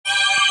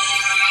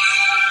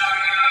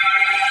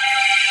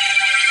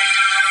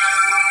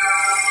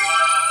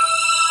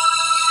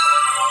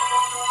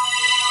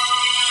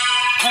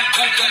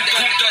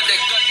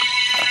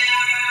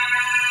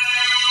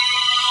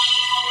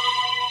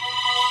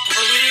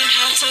didn't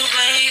have to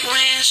wait,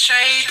 went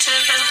straight to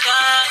the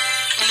block.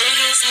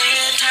 Niggas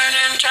head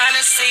turning, trying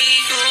to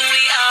see who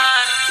we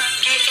are.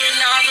 Getting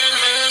all the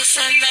looks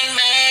and they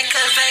mad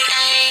cause they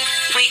ain't.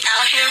 We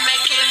out here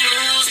making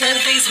moves cause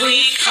these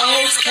weak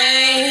hoes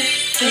came.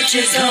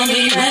 Bitches gon'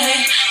 be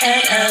mad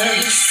at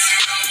us.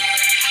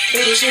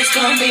 Bitches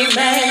gon' be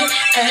mad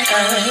at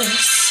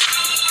us.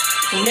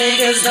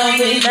 Niggas gon'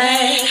 be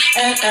mad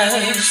at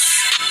us.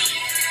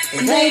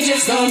 They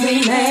just gon' be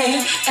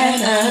mad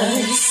at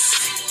us.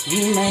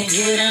 You may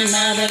get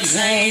another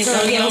drink,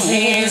 throw your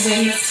hands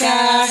in the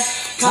sky.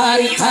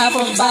 Party, pop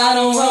a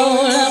bottle,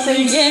 roll up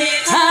and get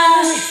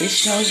high. It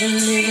shows you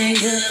living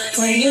good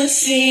when you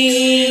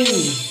sing.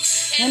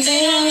 And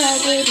they don't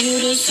like what you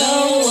do, so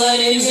what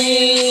it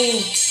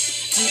means.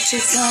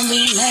 Bitches gon'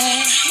 be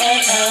mad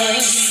at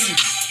us.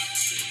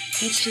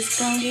 Bitches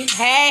gon' be...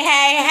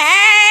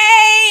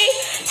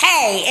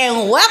 Hey,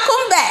 and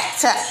welcome back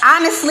to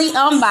Honestly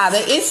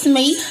Unbothered. It's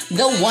me,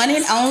 the one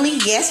and only,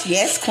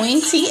 yes,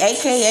 Queen T,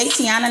 aka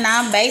Tiana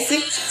Non-Basic.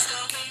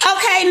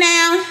 Okay,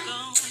 now,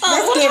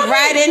 let's get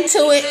right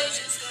into it.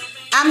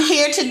 I'm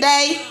here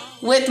today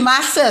with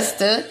my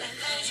sister,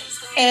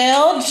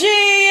 ElleG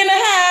in the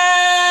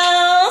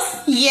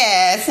house.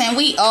 Yes, and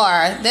we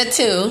are the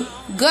two.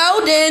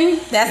 Golden,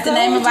 that's the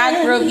name of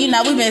our group. You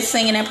know, we've been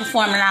singing and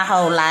performing our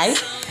whole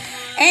life.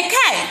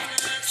 Okay.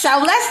 So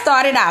let's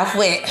start it off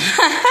with,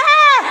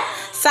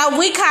 so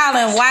we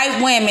calling white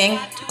women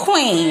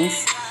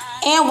queens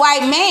and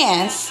white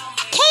mans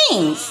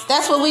kings.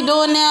 That's what we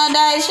doing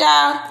nowadays,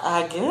 y'all.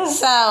 I guess.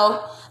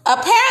 So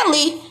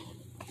apparently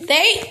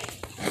they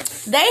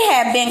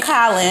have been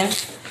calling,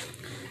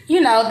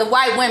 you know, the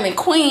white women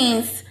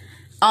queens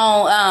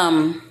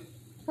on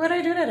where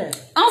they do that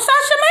at? On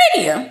social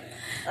media.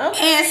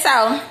 Okay. And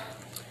so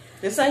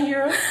this ain't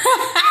Europe.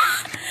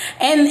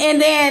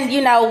 And then,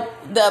 you know,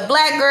 the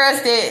black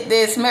girls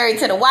that's married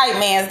to the white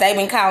mans, they've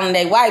been calling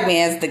they white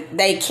mans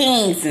they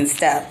kings and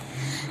stuff.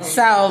 Okay.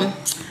 So,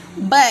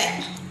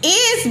 but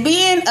is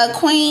being a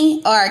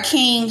queen or a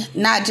king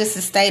not just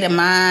a state of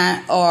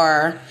mind,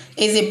 or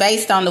is it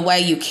based on the way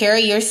you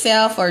carry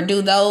yourself, or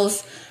do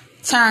those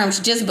terms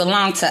just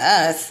belong to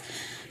us?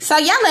 So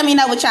y'all let me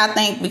know what y'all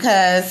think,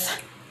 because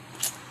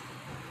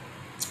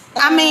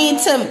I mean,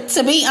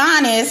 to be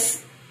honest,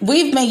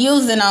 we've been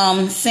using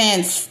them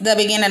since the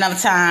beginning of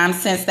time,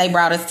 since they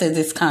brought us to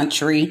this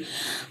country.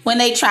 When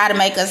they try to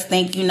make us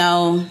think, you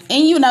know,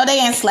 and you know,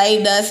 they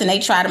enslaved us and they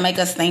try to make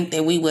us think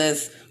that we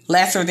was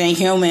lesser than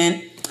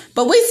human.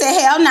 But we said,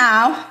 hell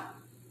no.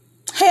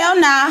 Hell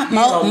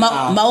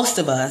no. Most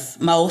of us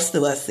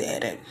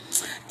said it.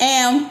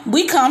 And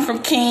we come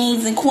from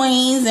kings and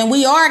queens, and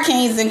we are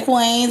kings and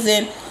queens,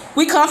 and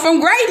we come from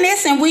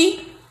greatness, and we're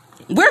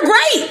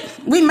great.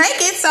 We make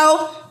it,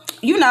 so,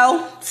 you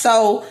know,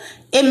 so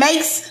it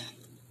makes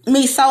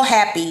me so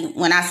happy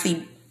when I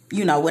see,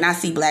 you know, when I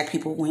see black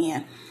people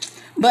win.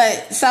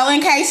 But so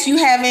in case you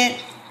haven't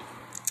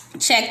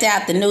checked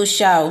out the new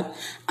show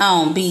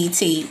on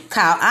BET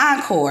called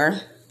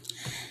Encore,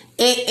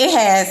 it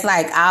has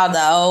like all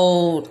the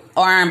old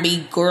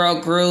R&B girl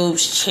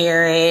groups,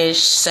 Cherish,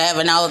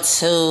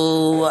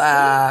 702,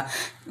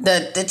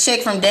 the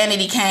chick from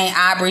Danity Kane,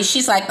 Aubrey.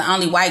 She's like the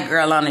only white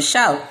girl on the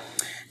show.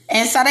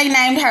 And so they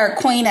named her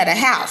Queen of the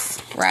House,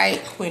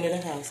 right? Queen of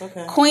the House,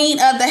 okay. Queen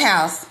of the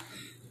House.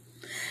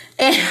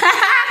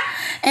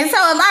 And so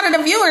a lot of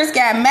the viewers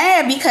got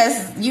mad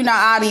because, you know,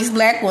 all these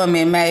black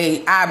women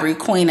made Aubrey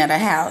Queen of the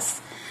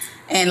House.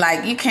 And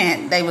like, you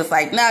can't, they was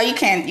like, no, you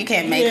can't make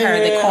her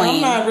the queen.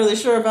 I'm not really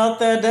sure about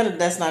that.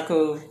 That's not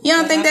cool. You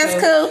don't think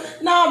that's cool?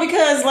 No,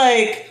 because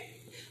like,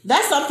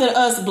 that's something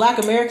us black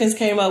Americans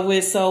came up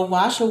with. So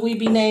why should we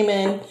be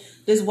naming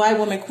this white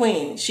woman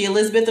queen? She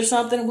Elizabeth or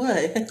something?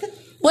 What?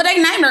 Well,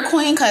 they named her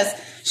queen because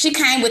she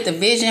came with the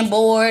vision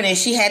board and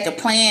she had the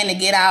plan to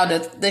get all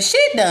the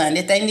shit done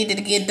that they needed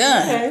to get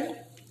done. Okay.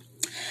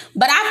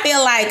 But I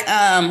feel like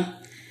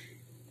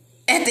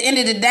at the end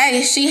of the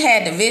day, she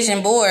had the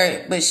vision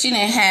board, but she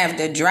didn't have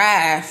the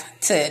drive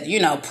to, you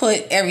know,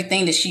 put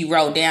everything that she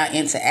wrote down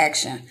into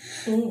action.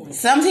 Mm.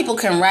 Some people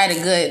can write a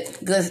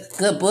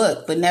good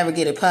book, but never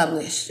get it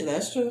published.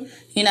 That's true.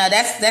 You know,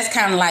 that's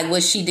kind of like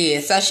what she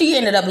did. So she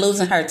ended up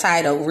losing her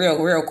title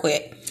real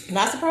quick.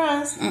 Not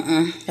surprised.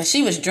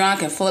 She was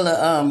drunk and full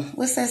of,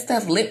 what's that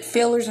stuff? Lip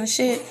fillers and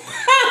shit.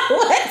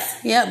 What?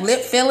 Yep,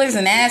 lip fillers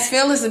and ass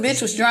fillers. The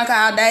bitch was drunk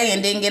all day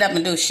and didn't get up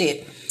and do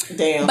shit.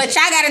 Damn. But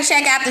y'all gotta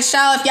check out the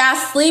show. If y'all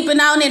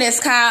sleeping on it, it's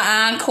called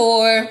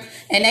Encore.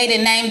 And they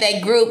done named their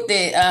group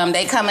that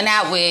they coming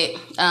out with,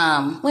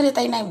 what did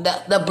they name?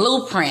 The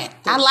Blueprint.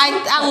 I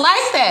like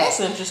that. That's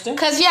interesting.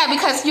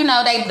 Because, you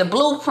know, the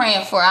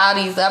blueprint for all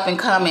these up and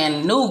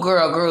coming new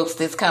girl groups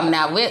that's coming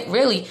out with,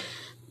 really,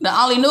 the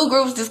only new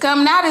groups that's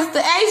coming out is the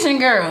Asian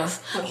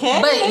girls.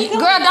 Okay. But,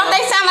 girl, don't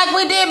they sound like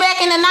we did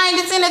back in the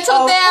 90s and the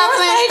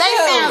 2000s? They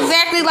sound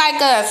exactly like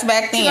us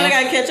back then. So I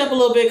got to catch up a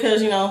little bit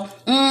because, you know,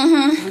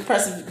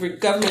 repressive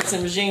governments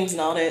and regimes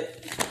and all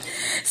that.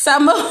 So,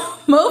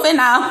 moving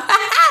on.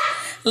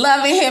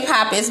 Love and Hip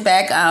Hop is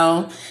back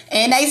on,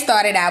 and they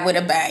started out with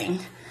a bang.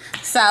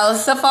 So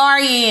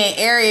Safari and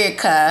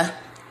Erica.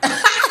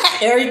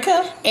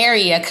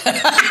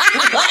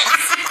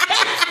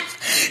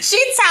 She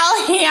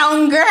told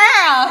him,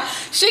 girl,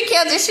 she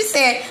killed it. She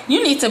said,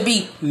 you need to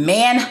be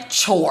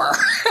man-chore.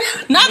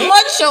 Not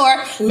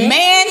mature,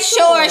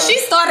 man-chore. She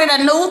started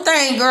a new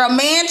thing, girl,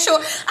 man-chore.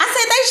 I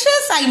said they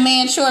should say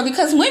man-chore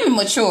because women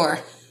mature.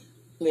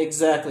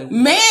 Exactly.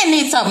 Man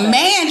needs a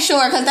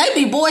man-chore because they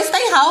be boys they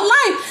whole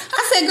life.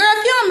 I said, girl,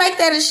 if you don't make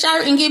that a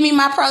shirt and give me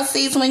my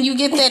proceeds when you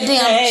get that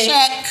damn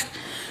check.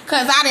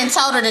 Because I done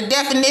told her the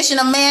definition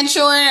of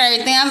man-chore and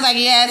everything. I was like,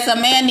 yes, a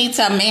man needs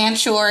to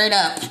man-chore it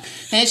up.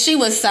 And she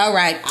was so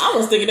right. I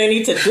was thinking they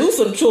need to do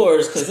some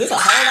chores because there's a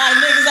whole lot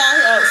of niggas out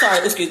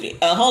here.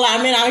 A whole lot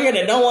of men out here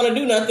that don't want to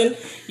do nothing.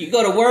 You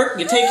go to work,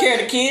 you take care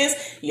of the kids,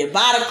 you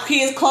buy the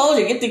kids clothes,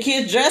 you get the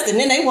kids dressed, and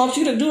then they want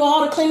you to do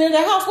all the cleaning of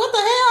their house. What the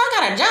hell? I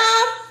got a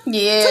job.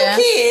 Yeah.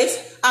 2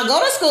 kids. I go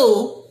to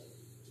school.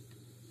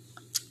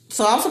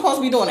 So I'm supposed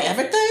to be doing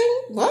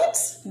everything? What?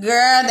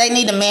 Girl, they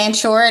need to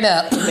man-chore it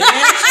up.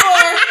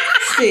 Man-chore?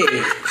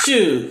 Shit.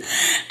 Shoot.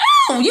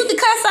 Oh, you can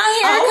cuss on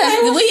here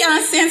because we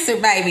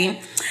uncensored, baby.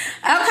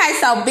 Okay,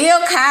 so Bill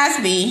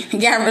Cosby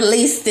got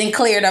released and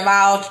cleared of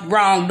all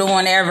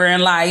wrongdoing ever in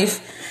life.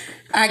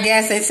 I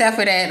guess except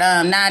for that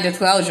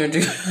non-disclosure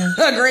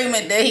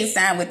agreement that he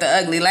signed with the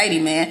ugly lady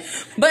man.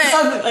 But the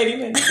ugly lady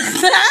man.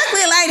 The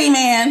ugly lady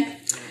man.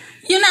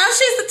 You know,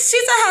 she's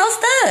a whole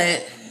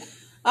stud.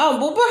 Oh,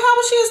 but how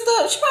was she a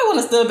stud? She probably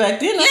wasn't a stud back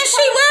then. Yeah,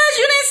 she was.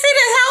 You didn't see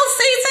this whole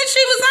season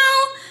she was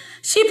on?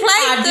 She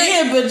played. I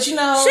did, but you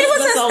know, she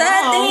was a stud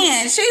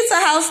then. She's a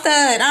whole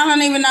stud. I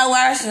don't even know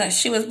why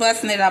she was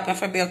busting it open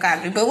for Bill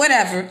Cosby, but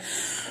whatever.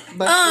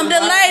 But the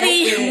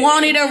lady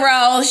wanted a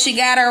role. She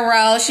got her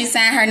role. She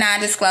signed her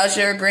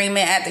non-disclosure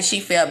agreement after she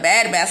felt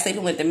bad about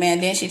sleeping with the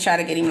man. Then she tried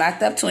to get him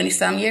locked up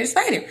 20-some years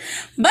later.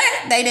 But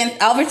they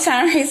didn't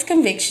overturn his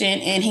conviction,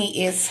 and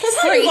he is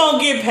free. How you gonna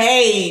get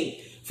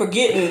paid for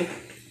getting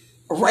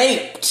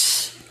raped?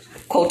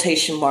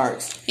 Quotation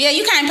marks. Yeah,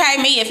 you can't pay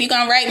me. If you're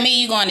gonna rape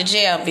me, you going to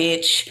jail,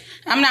 bitch.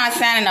 I'm not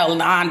signing no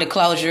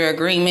non-disclosure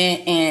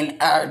agreement and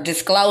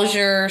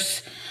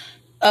disclosures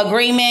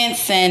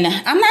agreements, and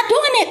I'm not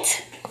doing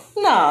it.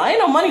 No, ain't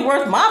no money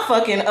worth my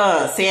fucking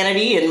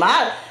sanity and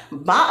my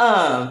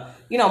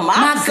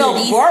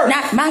self-worth.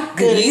 Not my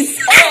goodies.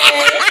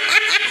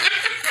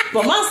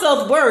 But my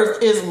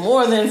self-worth is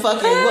more than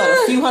fucking,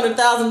 a few $100,000. Is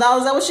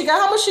that what she got?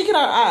 How much she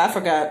got? I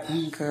forgot.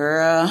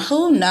 Girl,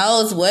 who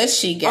knows what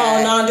she got?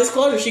 Oh,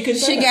 non-disclosure. She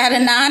got a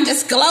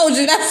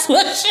non-disclosure. That's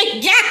what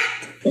she got.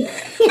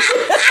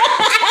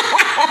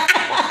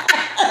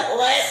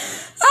 What?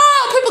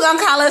 Oh, people gonna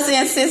call us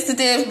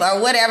insensitive or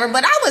whatever,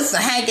 but I was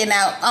hanging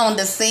out on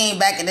the scene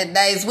back in the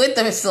days with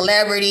the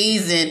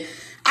celebrities, and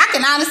I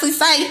can honestly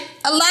say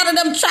a lot of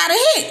them try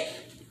to hit.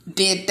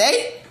 Did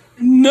they?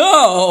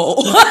 No.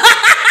 No,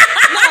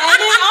 and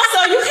then also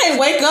you can't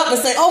wake up and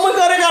say, oh my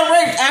God, I got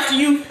raped after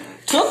you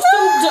took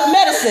some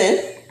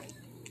medicine,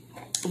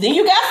 then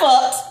you got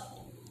fucked,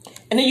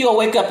 and then you'll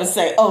wake up and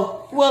say,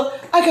 oh, well,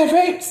 I got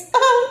raped.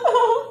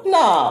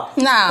 No.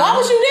 Why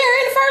was you there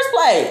in the first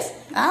place?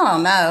 I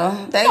don't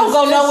know. They don't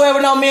go nowhere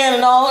with no man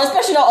and all,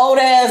 especially no old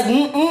ass,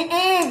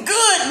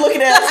 good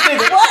looking ass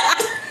nigga.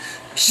 What?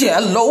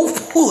 Jello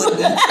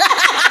pudding.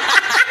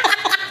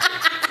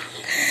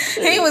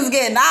 He was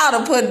getting all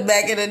the pudding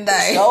back in the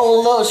day.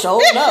 Show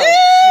enough.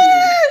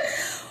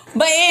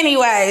 But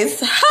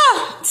anyways,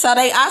 so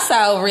they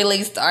also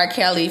released R.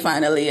 Kelly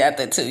finally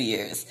after 2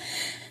 years.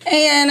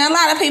 And a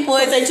lot of people...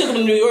 But they took him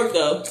to New York,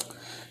 though.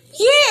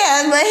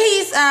 Yeah, but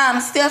he's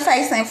still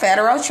facing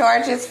federal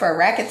charges for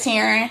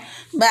racketeering.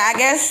 But I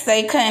guess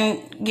they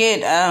couldn't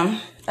get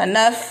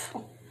enough...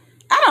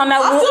 I don't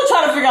know. I'm still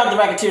trying to figure out the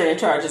racketeering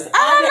charges.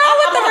 I don't know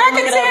what the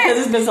racketeering...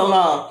 Because it's been so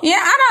long. Yeah,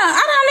 I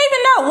don't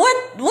even know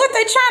what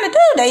they trying to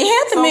do. They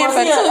held the man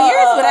for 2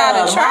 years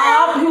without a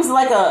trial. He was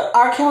like a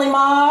R. Kelly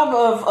mob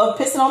of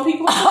pissing on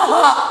people.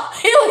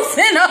 He was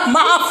in a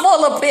mob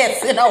full of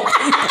pissing on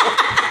people.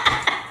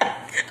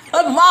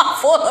 A mob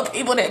full of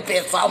people that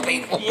piss on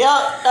people.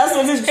 Yep, that's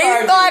what his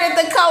charge. He started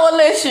the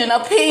coalition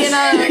of peeing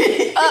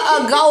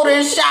on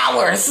golden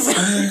showers.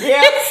 Yeah,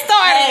 he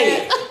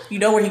started. Hey, you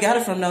know where he got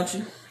it from, don't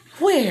you?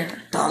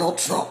 Where? Donald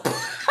Trump.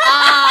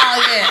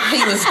 Oh, yeah.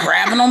 He was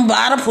grabbing them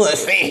by the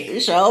pussy. He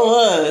sure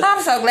was.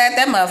 I'm so glad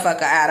that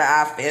motherfucker out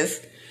of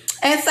office.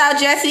 And so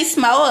Jesse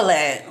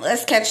Smollett,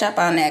 let's catch up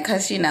on that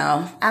because,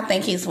 I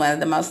think he's one of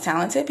the most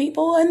talented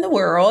people in the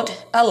world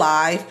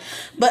alive.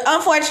 But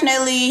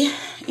unfortunately,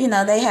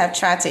 they have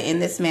tried to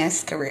end this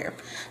man's career.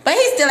 But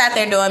he's still out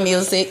there doing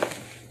music.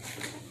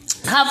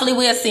 Hopefully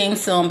we'll see him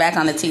soon back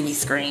on the TV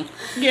screen.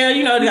 Yeah,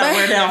 they got to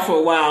wear down for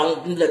a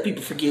while and let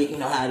people forget,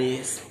 how it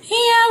is.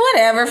 Yeah,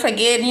 whatever.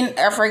 Forgetting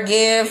or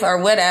forgive or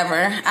whatever.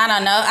 I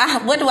don't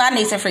know. What do I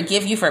need to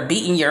forgive you for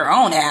beating your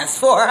own ass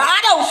for?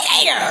 I don't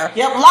care.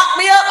 Yep, lock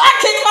me up. I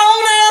kicked my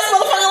own ass.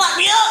 Motherfucker, lock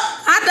me up.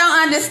 I don't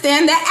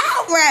understand the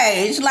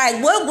outrage.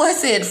 Like, what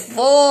was it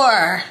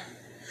for?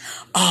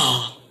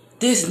 Oh,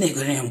 this nigga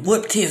then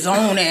whipped his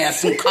own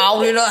ass and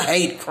called it a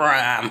hate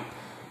crime.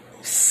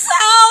 So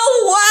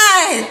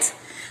what?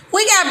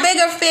 We got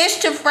bigger fish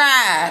to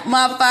fry,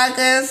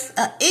 motherfuckers.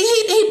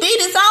 He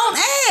beat his own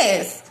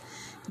ass.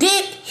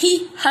 Did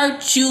he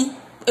hurt you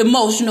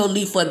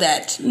emotionally for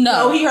that?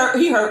 No. No, he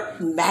hurt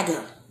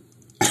MAGA.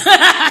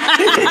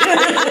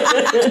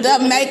 The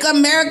Make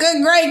America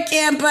Great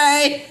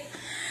campaign.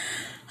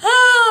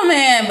 Oh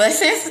man, but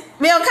since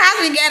Bill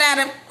Cosby got out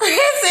of prison,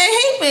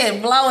 he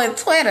been blowing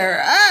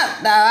Twitter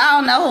up. Now I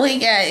don't know who he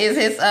got is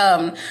his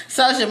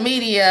social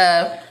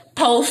media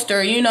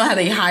poster. You know how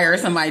they hire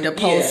somebody to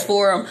post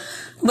for him.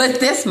 But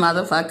this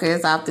motherfucker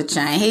is off the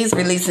chain. He's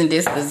releasing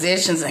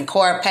dispositions and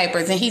court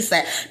papers, and he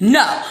said,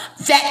 "No,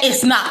 that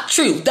is not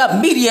true. The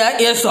media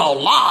is a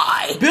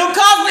lie. Bill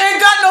Cosby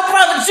ain't got no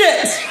private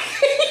jets."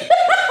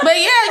 But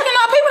yeah,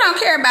 people don't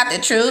care about the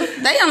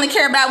truth. They only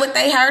care about what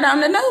they heard on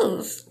the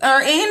news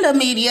or in the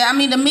media. I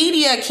mean, the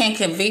media can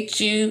convict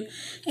you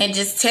and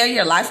just tear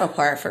your life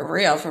apart for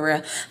real, for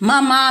real.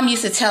 My mom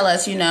used to tell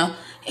us,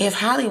 if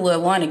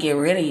Hollywood want to get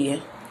rid of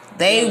you,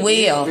 they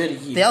will.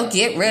 They'll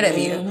get rid of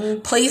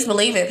you. Please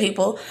believe it,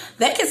 people.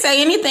 They can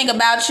say anything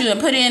about you and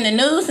put it in the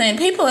news, and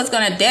people is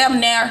going to damn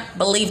near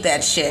believe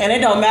that shit. And it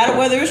don't matter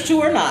whether it's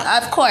true or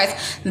not. Of course.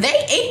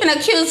 They even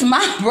accused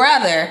my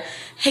brother.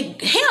 He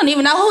don't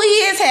even know who he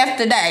is half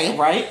the day.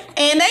 Right.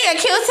 And they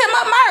accused him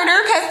of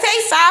murder because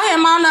they saw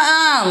him on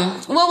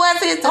the, what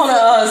was it? On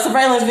the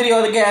surveillance video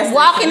of the gas station.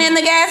 Walking in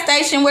the gas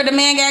station where the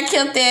man got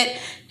killed at.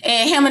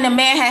 And him and the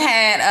man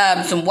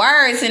had some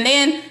words. And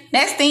then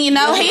next thing you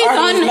know, he's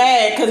on. He was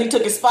mad because he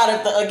took his spot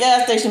at the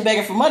gas station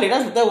begging for money.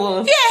 That's what that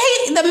was.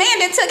 Yeah, the man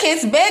that took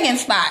his begging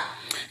spot.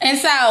 And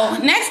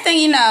so next thing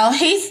you know,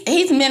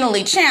 he's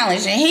mentally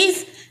challenged. And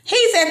he's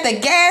at the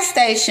gas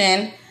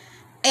station.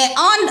 And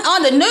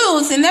on the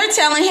news, and they're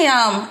telling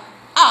him,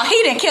 "Oh,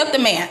 he didn't kill the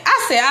man."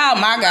 I said, "Oh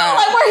my God!" I'm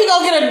like, where he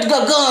gonna get a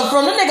gun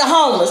from? The nigga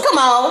homeless. Come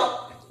on,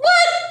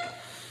 what?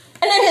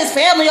 And then his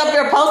family up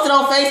there posted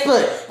on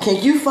Facebook,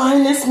 "Can you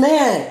find this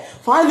man?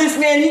 Find this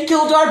man. He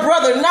killed our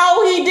brother."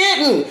 No, he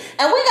didn't.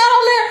 And we got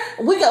on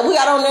there. We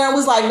got on there and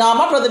was like, "Nah,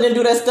 my brother didn't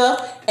do that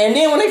stuff." And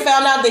then when they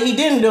found out that he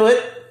didn't do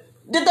it,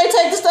 did they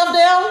take the stuff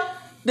down?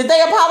 Did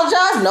they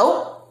apologize?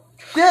 Nope.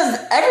 Because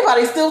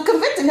everybody's still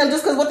convicting him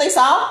just because what they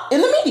saw in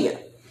the media.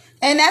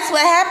 And that's what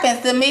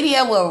happens. The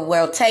media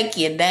will take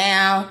you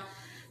down,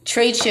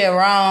 treat you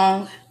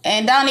wrong,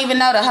 and don't even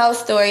know the whole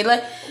story.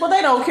 Well,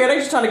 they don't care. They're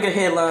just trying to get a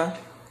headline.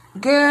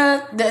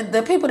 Girl,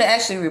 the people that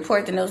actually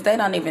report the news, they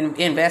don't even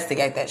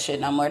investigate that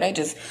shit no more. They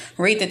just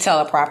read the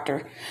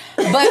teleprompter.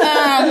 But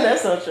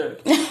that's so true.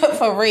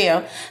 For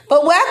real.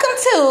 But welcome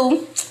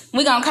to,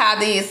 we're going to call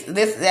this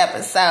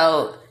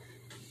episode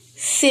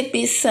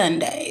Sippy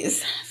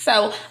Sundays.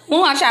 So we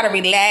want y'all to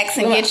relax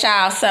and get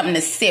y'all something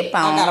to sip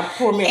on. I gotta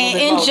pour me and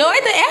enjoy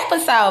the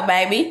episode,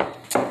 baby.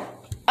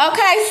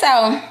 Okay,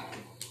 so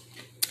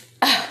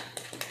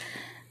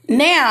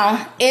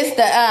now is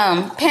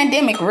the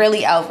pandemic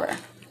really over?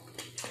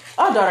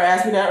 Our daughter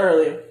asked me that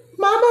earlier.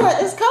 Mama,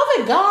 is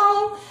COVID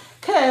gone?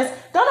 Cause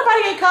don't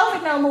nobody get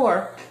COVID no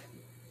more.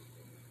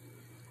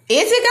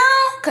 Is it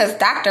gone? Because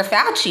Dr.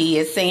 Fauci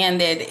is saying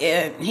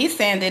that he's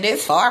saying that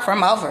it's far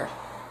from over.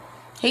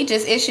 He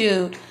just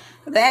issued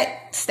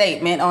that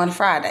statement on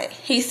Friday.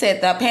 He said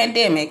the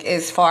pandemic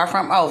is far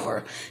from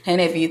over. And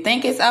if you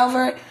think it's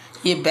over,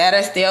 you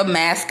better still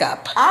mask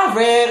up. I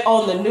read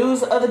on the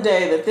news the other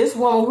day that this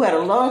woman who had a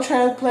lung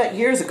transplant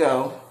years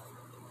ago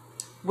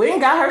went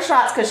and got her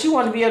shots because she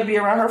wanted to be able to be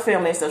around her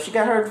family and stuff. She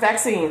got her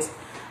vaccines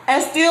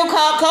and still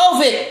caught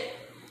COVID.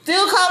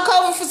 Still caught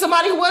COVID for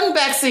somebody who wasn't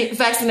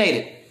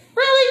vaccinated.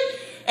 Really?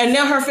 And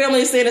now her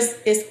family is saying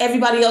it's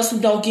everybody else who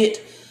don't get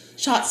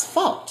shots'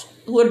 fault.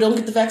 Who don't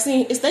get the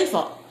vaccine, it's their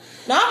fault.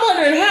 Now I'm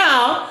wondering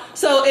how.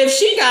 So if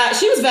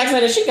she was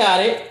vaccinated, she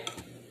got it.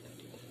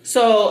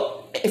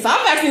 So if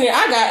I'm vaccinated,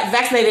 I got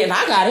vaccinated and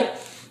I got it.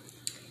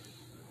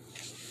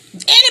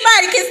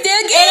 Anybody can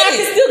still get it. And I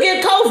can still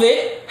get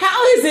COVID.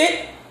 How is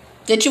it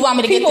that you want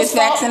me to get this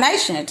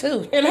vaccination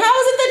too? And how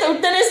is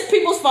it that it's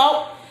people's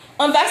fault,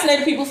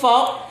 unvaccinated people's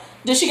fault,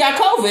 that she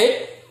got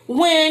COVID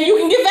when you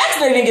can get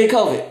vaccinated and get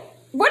COVID?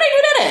 Where they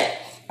do that at?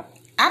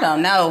 I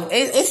don't know.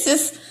 It's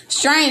just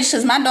strange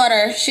because my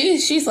daughter,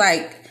 she's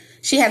like,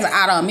 she has an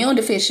autoimmune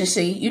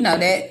deficiency, you know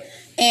that,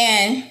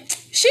 and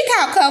she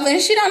caught COVID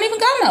and she don't even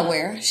go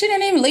nowhere. She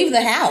didn't even leave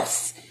the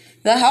house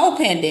the whole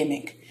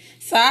pandemic.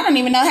 So I don't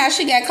even know how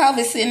she got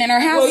COVID sitting in her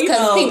house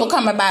because people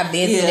coming by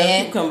visiting.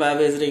 Yeah, people come by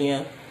visiting,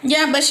 yeah.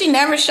 Yeah, but she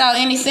never showed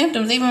any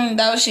symptoms, even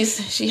though she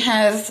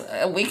has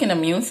a weakened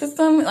immune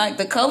system. Like,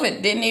 the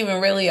COVID didn't even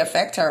really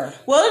affect her.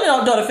 Well,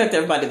 it don't affect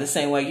everybody the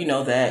same way. You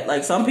know that.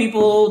 Like, some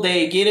people,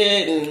 they get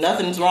it and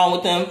nothing's wrong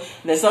with them.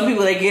 And then some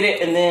people, they get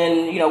it and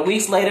then,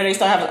 weeks later, they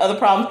start having other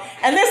problems.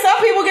 And then some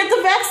people get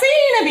the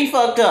vaccine and be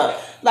fucked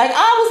up. Like,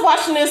 I was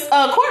watching this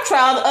court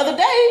trial the other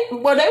day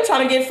where they were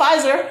trying to get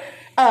Pfizer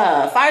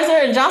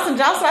and Johnson &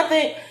 Johnson, I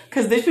think,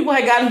 because these people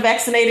had gotten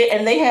vaccinated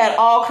and they had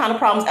all kind of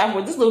problems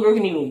afterwards. This little girl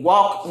can even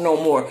walk no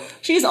more.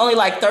 She's only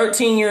like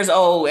 13 years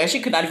old and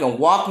she could not even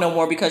walk no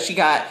more because she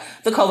got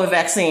the COVID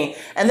vaccine.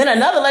 And then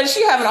another lady,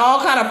 she having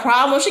all kind of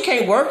problems. She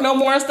can't work no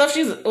more and stuff.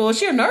 Was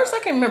she a nurse? I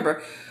can't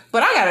remember.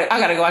 But I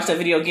gotta go watch that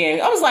video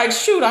again. I was like,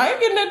 shoot, I ain't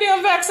getting that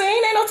damn vaccine.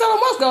 Ain't no telling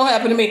what's gonna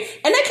happen to me.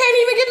 And they can't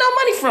even get no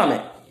money from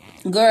it.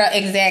 Girl,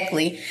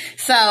 exactly.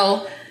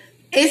 So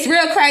it's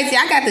real crazy.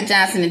 I got the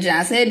Johnson &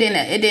 Johnson. It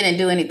didn't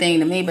do anything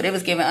to me, but it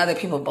was giving other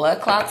people blood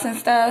clots and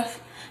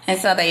stuff. And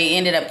so they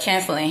ended up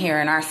canceling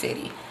here in our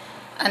city.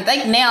 I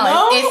think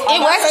now it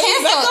was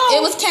canceled.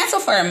 It was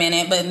canceled for a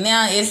minute, but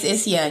now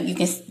it's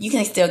you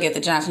can still get the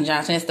Johnson &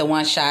 Johnson. It's the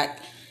one shot.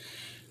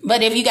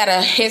 But if you got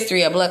a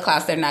history of blood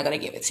clots, they're not going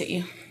to give it to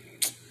you.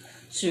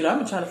 Shoot, I've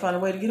been trying to find a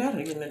way to get out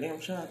of getting that damn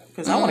shot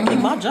because I want to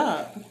keep my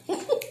job.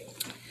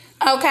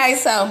 Okay,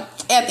 so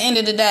at the end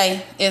of the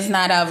day, it's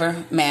not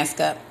over. Mask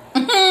up.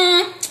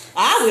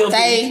 I will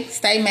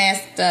stay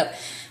masked up.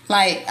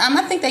 Like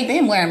I think they've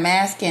been wearing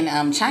masks in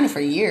China for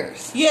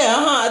years. Yeah,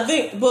 I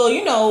think. Well,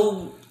 you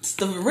know,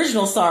 the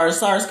original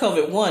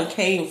SARS-CoV-1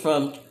 came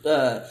from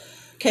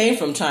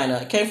China.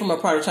 It came from a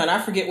part of China. I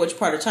forget which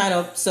part of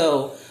China.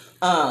 So,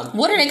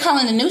 what are they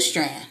calling the new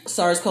strand?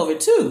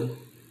 SARS-CoV-2.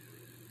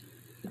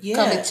 Yeah.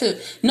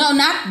 COVID-2. No,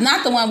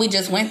 not the one we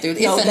just went through.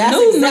 It's no, a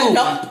new one.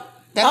 No.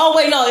 Oh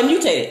wait, no, it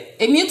mutated.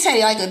 It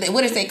mutated. Like,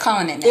 what is they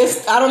calling it now?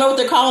 I don't know what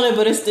they're calling it,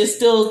 but it's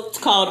still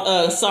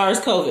called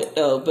SARS-CoV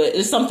though. But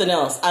it's something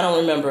else. I don't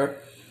remember.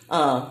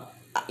 I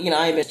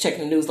ain't been checking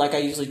the news like I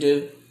usually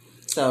do.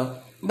 So,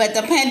 but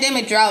the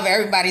pandemic drove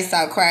everybody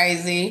so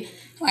crazy.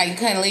 Like you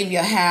couldn't leave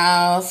your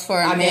house for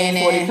a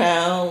minute. Gained 40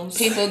 pounds.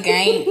 People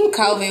gained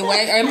COVID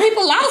weight, and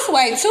people lost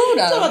weight too,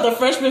 though. Talking about the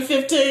freshman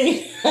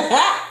 15.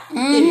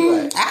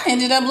 Anyway, I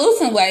ended up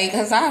losing weight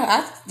because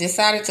I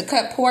decided to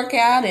cut pork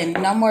out and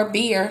no more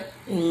beer.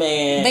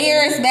 Man,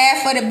 beer is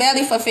bad for the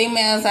belly for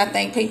females. I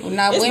think people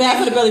know. It's bad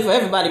for the belly for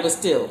everybody, but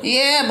still.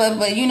 Yeah, but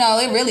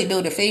it really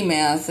do the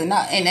females, and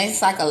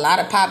it's like a lot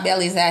of pot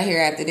bellies out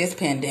here after this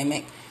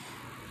pandemic.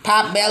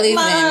 Pop bellies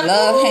and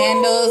love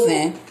handles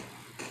and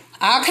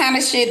all kind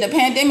of shit. The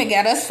pandemic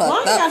got us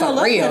fucked up for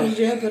no real. Love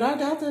yet, but I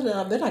doubt that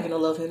I bet I get no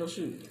love handle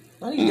shoot.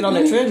 I need to get on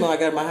that treadmill I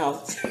got in my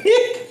house.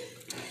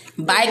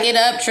 Bike it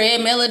up,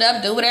 treadmill it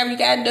up, do whatever you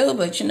gotta do.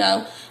 But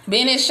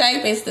being in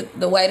shape is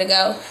the way to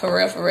go. For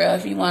real.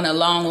 If you want a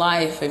long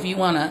life, if you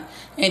want to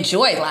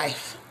enjoy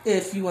life.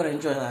 If you want to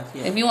enjoy life,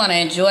 yeah. If you want to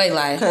enjoy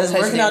life. Because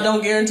working out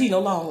don't guarantee no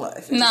long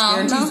life. It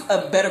guarantees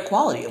a better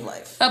quality of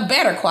life. A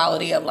better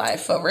quality of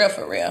life, for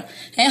real.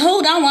 And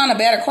who don't want a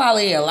better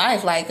quality of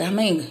life?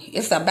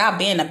 It's about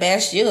being the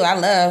best you. I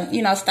love,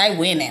 stay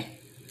winning.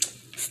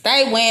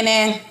 Stay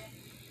winning.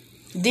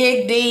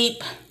 Dig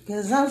deep.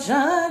 Because I'm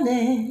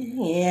shining.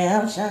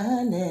 Yeah, I'm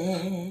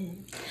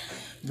shining.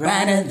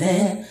 Brighter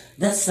than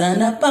the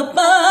sun up above.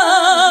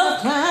 I'm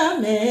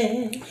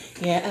climbing.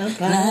 Yeah, I'm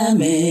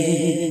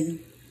climbing.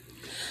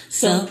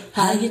 So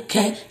how you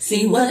can't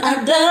see what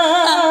I've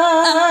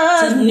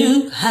done to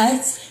new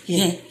heights.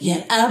 Yeah,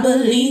 I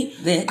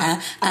believe that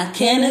I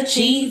can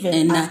achieve,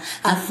 and I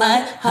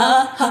fight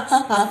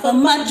hard for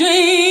my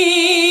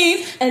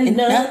dreams, and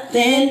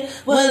nothing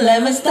will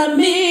ever stop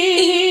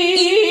me.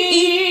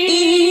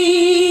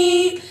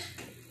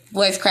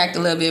 Voice cracked a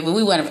little bit, but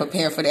we weren't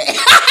prepared for that.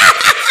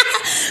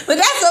 But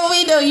that's what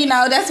we do,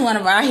 that's one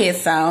of our hit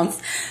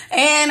songs.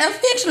 And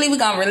eventually we're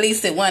going to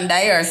release it one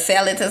day or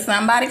sell it to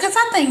somebody. Because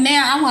I think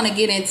now I want to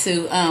get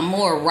into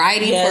more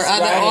writing for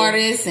other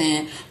artists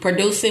and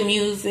producing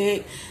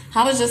music.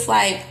 I was just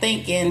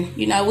thinking,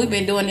 we've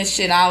been doing this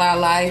shit all our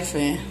life.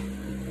 And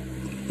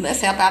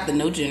let's help out the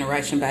new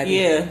generation, baby.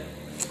 Yeah.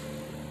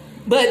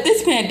 But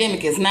this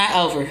pandemic is not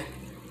over.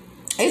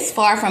 It's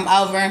far from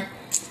over.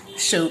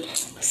 Shoot.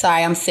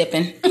 Sorry, I'm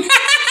sipping.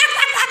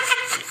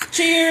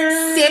 Cheers.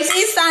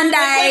 Sippy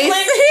Sundays.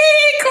 Clink,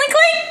 clink,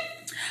 clink.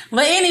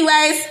 But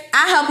anyways,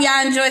 I hope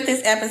y'all enjoyed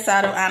this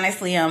episode of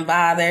Honestly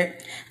Unbothered.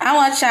 I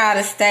want y'all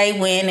to stay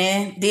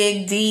winning,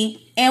 dig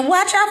deep, and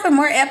watch out for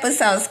more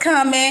episodes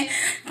coming.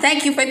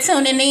 Thank you for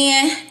tuning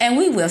in, and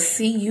we will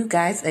see you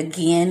guys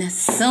again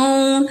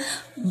soon.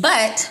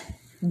 But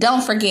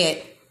don't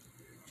forget,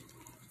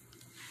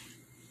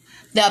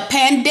 the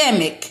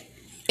pandemic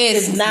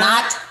is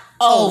not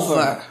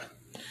over.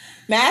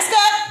 Mask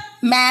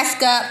up.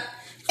 Mask up.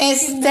 And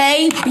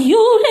stay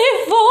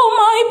beautiful,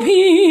 my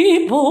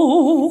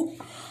people.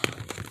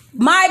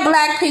 My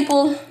black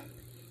people.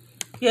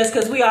 Yes,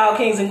 because we all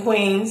kings and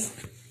queens.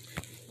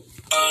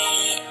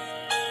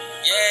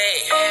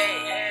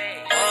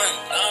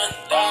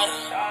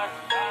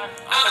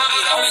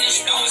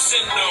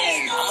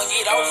 I'ma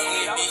get off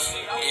this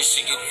bitch. This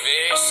shit get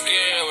very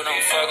scary when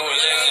I'm fucking with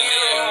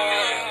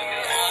legendary.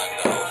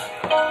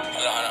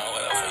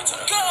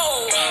 Go!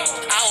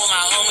 I with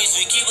my homies,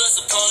 we keep us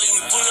a police.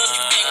 We pull up,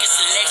 you think it's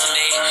selection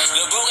day.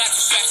 Lil' bro got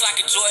two straps like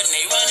a Jordan.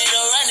 They run it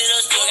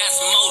up, still got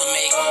some more to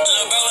make.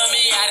 Lil' bro and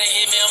me, I done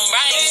hit me, I'm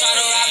right. Try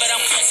to ride, but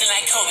I'm clutching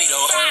like Kobe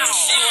though.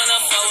 She wanna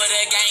fuck with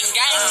that gang.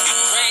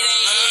 Ray,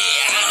 they,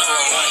 yeah, I know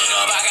I'm running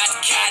up, I got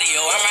the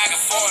cardio. I'm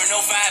rocking 4 and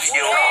 05.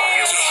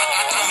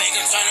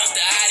 up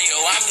the audio.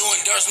 I'm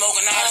doing dirt,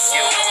 smoking all the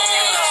skill.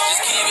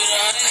 Just keep it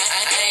on.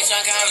 I ain't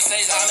trying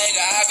conversations. I make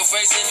a hawker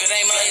face if it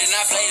ain't money. Then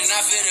I play it and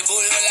I feel the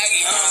booty like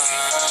he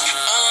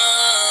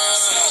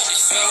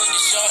Smoke with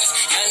the shorts.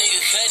 Young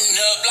nigga cutting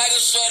up like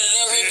a shorty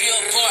that rip you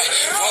apart.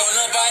 Growing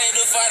up, I had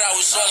to fight. I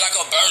was short like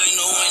a bird in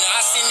the winter. I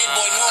seen that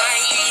boy, no, I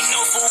ain't eating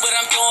no food, but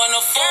I'm throwing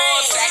a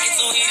fork. Stack it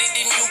too heated,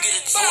 then you get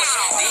a torch.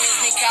 These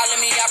me calling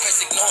me, I press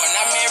ignore. And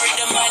I married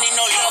the money,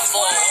 no love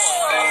for it.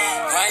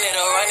 Run it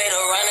up, run it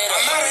up, run it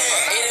up.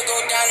 It'll go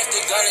down if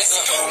the gun is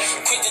up.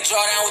 Quick to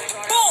draw down with the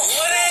boom.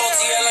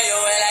 4TL on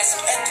your ass,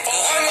 some ethical.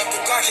 Up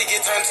the Glock, he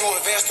get turned to a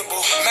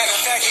vegetable. Matter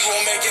of fact, he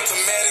won't make it to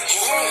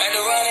medical. Had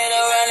to run it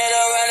up, run it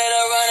up, run it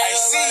up, run it up. I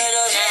see.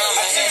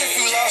 I think if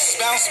you lost,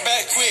 bounce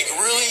back quick.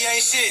 Really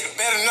ain't shit.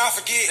 Better not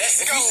forget.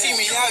 If you see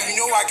me out, you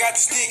know I got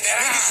the stick.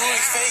 Niggas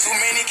really fake, who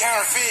many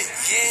counterfeit.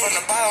 From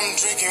the bottom,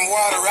 drinking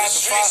water out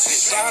the faucet.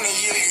 Down a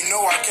year, you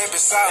know I kept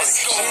it solid.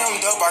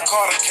 Jammed up, I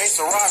caught a case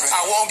of robbing.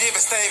 I won't give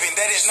a statement,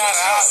 that is not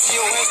a option.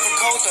 West the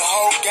coast, the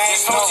whole gang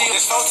know.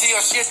 This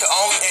 4TL shit, the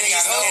only thing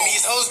I know. And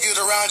these hoes get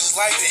around just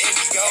like the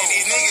Indigo. And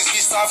these niggas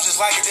be soft just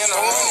like a dinner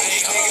room.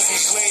 These niggas be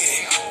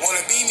sweating.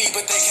 Wanna be me,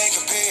 but they can't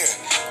compare.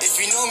 If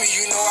you know me,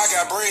 you know I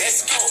got bread.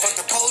 Fuck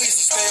the police,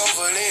 you stay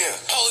over there.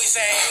 Police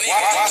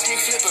ain't Watch me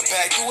flip it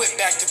back, do it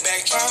back to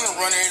back, trying to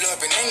run it up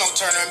and ain't no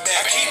turning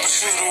back. I keep a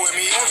shooter with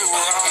me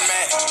everywhere I'm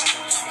at.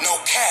 No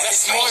cap,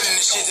 it's more than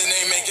the shit that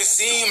they make it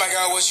seem. I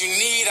got what you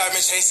need, I've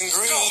been chasing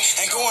green.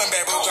 Ain't going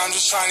back, broke, I'm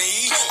just trying to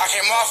eat. I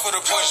came off for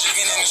the push,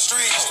 chicken in the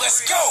streets.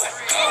 Let's go.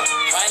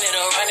 Run it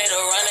up, run it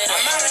up, run it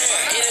up.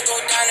 It'll go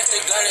down if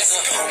the gun is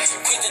up.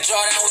 Quick to draw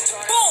down with the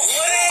boom.